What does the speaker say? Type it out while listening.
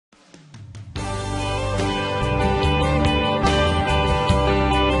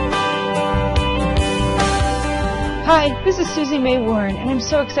Hi, this is Susie May Warren, and I'm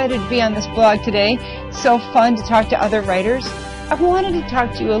so excited to be on this blog today. It's so fun to talk to other writers. I wanted to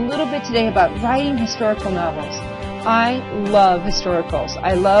talk to you a little bit today about writing historical novels. I love historicals.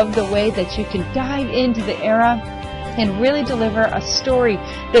 I love the way that you can dive into the era and really deliver a story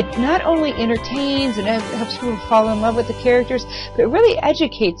that not only entertains and helps people fall in love with the characters, but really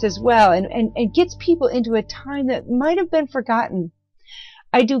educates as well and gets people into a time that might have been forgotten.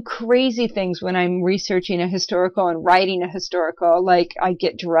 I do crazy things when I'm researching a historical and writing a historical, like I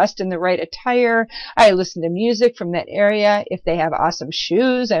get dressed in the right attire, I listen to music from that area. If they have awesome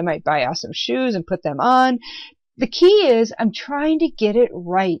shoes, I might buy awesome shoes and put them on. The key is I'm trying to get it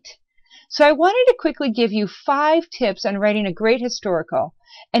right. So I wanted to quickly give you 5 tips on writing a great historical,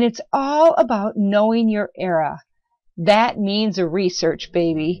 and it's all about knowing your era. That means a research,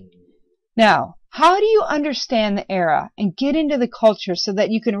 baby. Now, how do you understand the era and get into the culture so that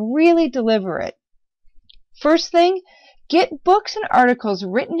you can really deliver it? First thing, get books and articles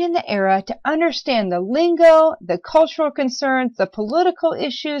written in the era to understand the lingo, the cultural concerns, the political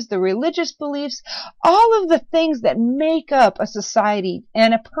issues, the religious beliefs, all of the things that make up a society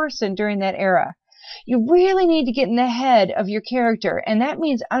and a person during that era. You really need to get in the head of your character, and that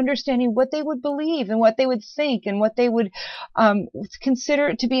means understanding what they would believe and what they would think and what they would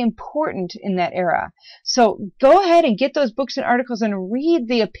consider to be important in that era. So go ahead and get those books and articles and read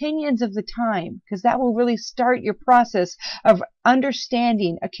the opinions of the time, because that will really start your process of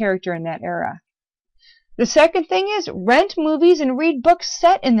understanding a character in that era. The second thing is rent movies and read books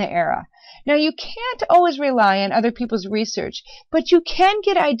set in the era. Now, you can't always rely on other people's research, but you can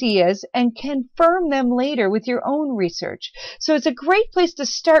get ideas and confirm them later with your own research. So it's a great place to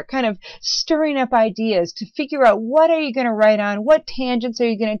start kind of stirring up ideas to figure out what are you going to write on, what tangents are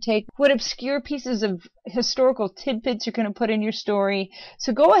you going to take, what obscure pieces of historical tidbits you're going to put in your story.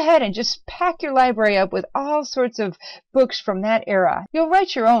 So go ahead and just pack your library up with all sorts of books from that era. You'll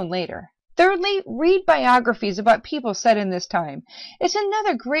write your own later. Thirdly, read biographies about people set in this time. It's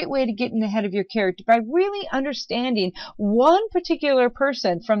another great way to get in the head of your character by really understanding one particular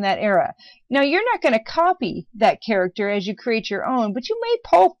person from that era. Now, you're not going to copy that character as you create your own, but you may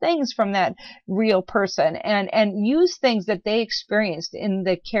pull things from that real person and use things that they experienced in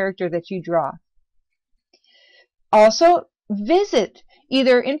the character that you draw. Also, visit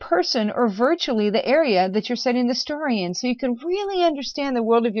either in person or virtually the area that you're setting the story in so you can really understand the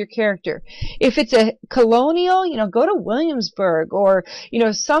world of your character. If it's a colonial, go to Williamsburg or,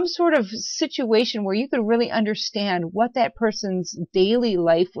 some sort of situation where you can really understand what that person's daily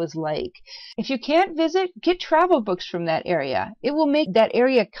life was like. If you can't visit, get travel books from that area. It will make that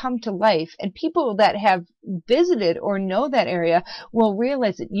area come to life, and people that have visited or know that area will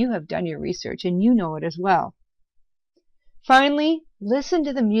realize that you have done your research and you know it as well. Finally, listen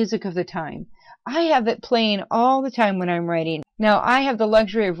to the music of the time. I have it playing all the time when I'm writing. Now, I have the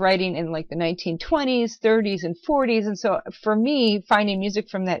luxury of writing in like the 1920s, 30s, and 40s, and so for me, finding music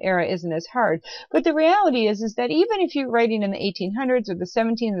from that era isn't as hard. But the reality is that even if you're writing in the 1800s or the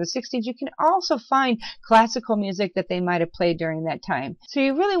 1700s or the 60s, you can also find classical music that they might have played during that time. So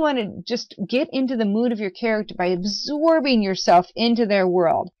you really want to just get into the mood of your character by absorbing yourself into their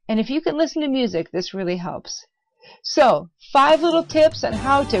world. And if you can listen to music, this really helps. So, 5 little tips on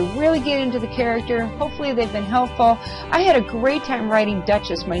how to really get into the character. Hopefully they've been helpful. I had a great time writing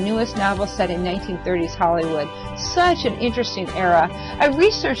Duchess, my newest novel set in 1930s Hollywood. Such an interesting era. I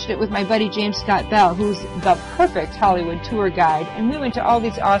researched it with my buddy James Scott Bell, who's the perfect Hollywood tour guide, and we went to all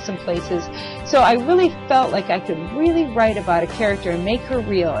these awesome places. So I really felt like I could really write about a character and make her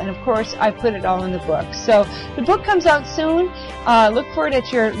real, and of course I put it all in the book. So the book comes out soon. Look for it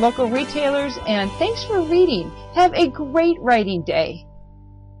at your local retailers, and thanks for reading. Have a great writing day.